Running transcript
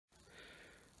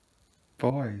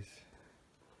Boys,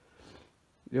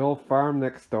 the old farm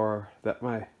next door that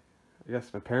I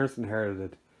guess my parents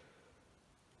inherited.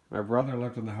 My brother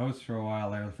lived in the house for a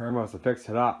while there. The farmhouse to fix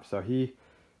it up, so he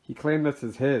claimed this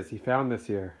is his. He found this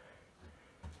here.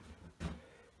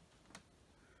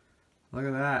 Look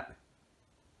at that.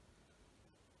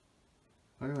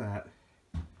 Look at that.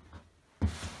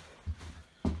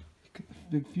 Got the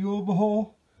big fuel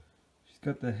bowl. She's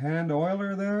got the hand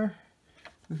oiler there.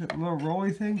 Look at that little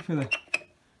rolly thing for the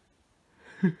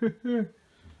There's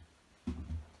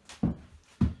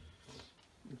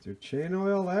your chain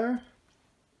oil there.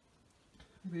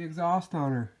 The exhaust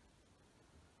on her.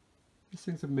 This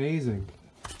thing's amazing.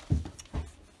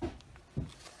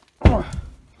 Oh.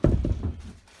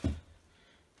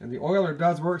 And the oiler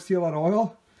does work, seal that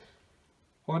oil.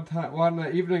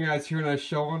 One evening I was here and I was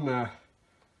showing one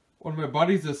of my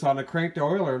buddies this on. I cranked the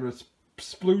oiler and it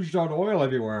splooged out oil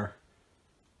everywhere.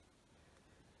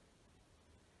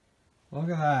 Look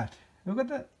at that. Look at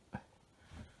that.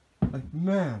 Like,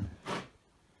 man.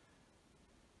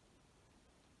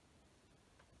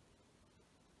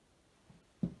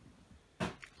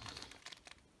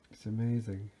 It's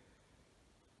amazing.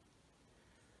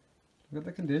 Look at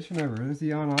the conditioner. There's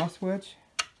the on-off switch.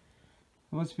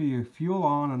 Must be your fuel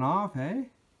on and off, hey?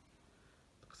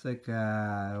 Looks like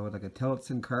like a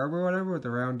Tillotson carb or whatever with the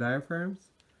round diaphragms.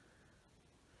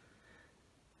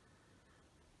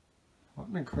 What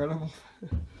an incredible...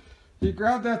 You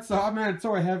grab that saw, man, it's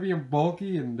so heavy and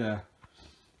bulky and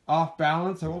off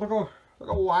balance. Oh, look how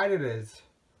wide it is.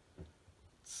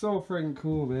 It's so freaking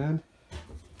cool, man.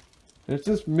 And it's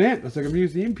just mint. It's like a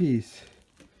museum piece.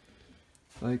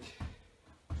 Like,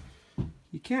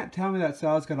 you can't tell me that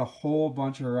saw's got a whole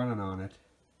bunch of running on it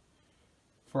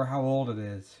for how old it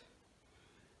is.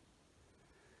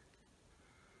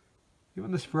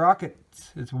 Even the sprocket,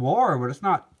 it's wore, but it's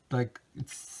not like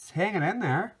it's hanging in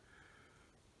there.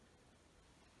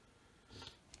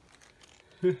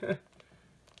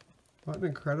 What an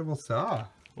incredible saw.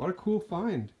 What a cool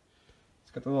find.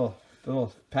 It's got the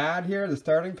little pad here, the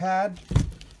starting pad.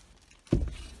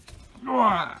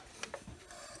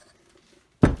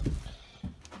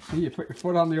 See, you put your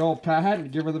foot on the old pad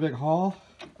and give her the big haul.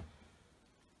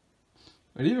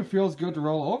 It even feels good to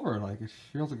roll over. Like, it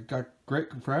feels like it got great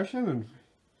compression. And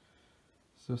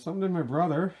so someday my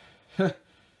brother, he's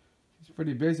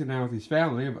pretty busy now with his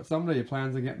family, but someday he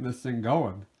plans on getting this thing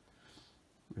going.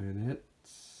 And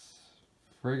it's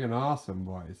friggin' awesome,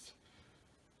 boys.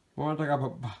 I want to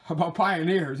talk about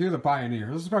pioneers. You're the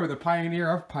pioneer. This is probably the pioneer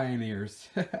of pioneers.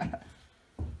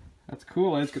 That's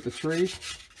cool. Let's get the tree.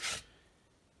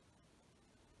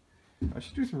 I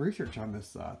should do some research on this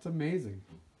saw. It's amazing.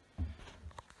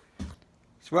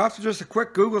 So after just a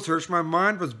quick Google search, my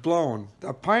mind was blown.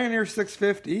 The Pioneer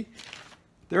 650,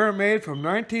 they were made from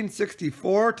 1964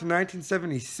 to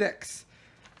 1976.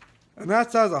 And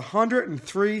that saws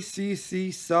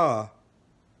 103cc saw.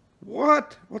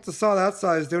 What? What's a saw that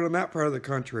size doing in that part of the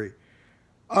country?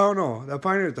 I don't know. That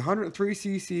Pioneer is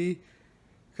 103cc.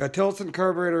 Got a Tillotson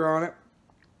carburetor on it.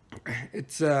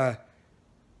 It's a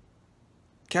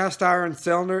cast iron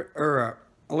cylinder, or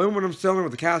aluminum cylinder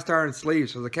with a cast iron sleeve.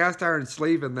 So the cast iron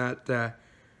sleeve in that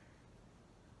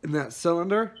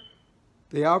cylinder,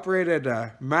 they operated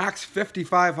max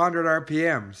 5,500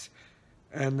 RPMs,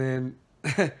 and then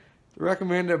the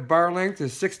recommended bar length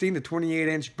is 16 to 28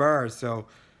 inch bars. So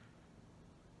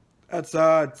that's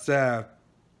it's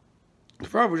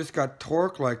probably just got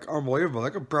torque like unbelievable.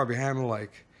 It could probably handle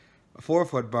like a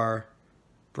 4-foot bar.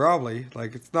 Probably.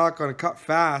 Like, it's not going to cut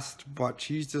fast, but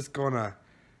she's just going to,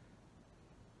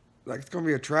 like, it's going to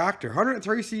be a tractor.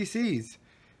 103 cc's.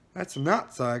 That's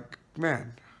nuts. Like,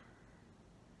 man.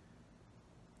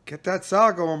 Get that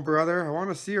saw going, brother. I want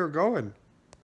to see her going.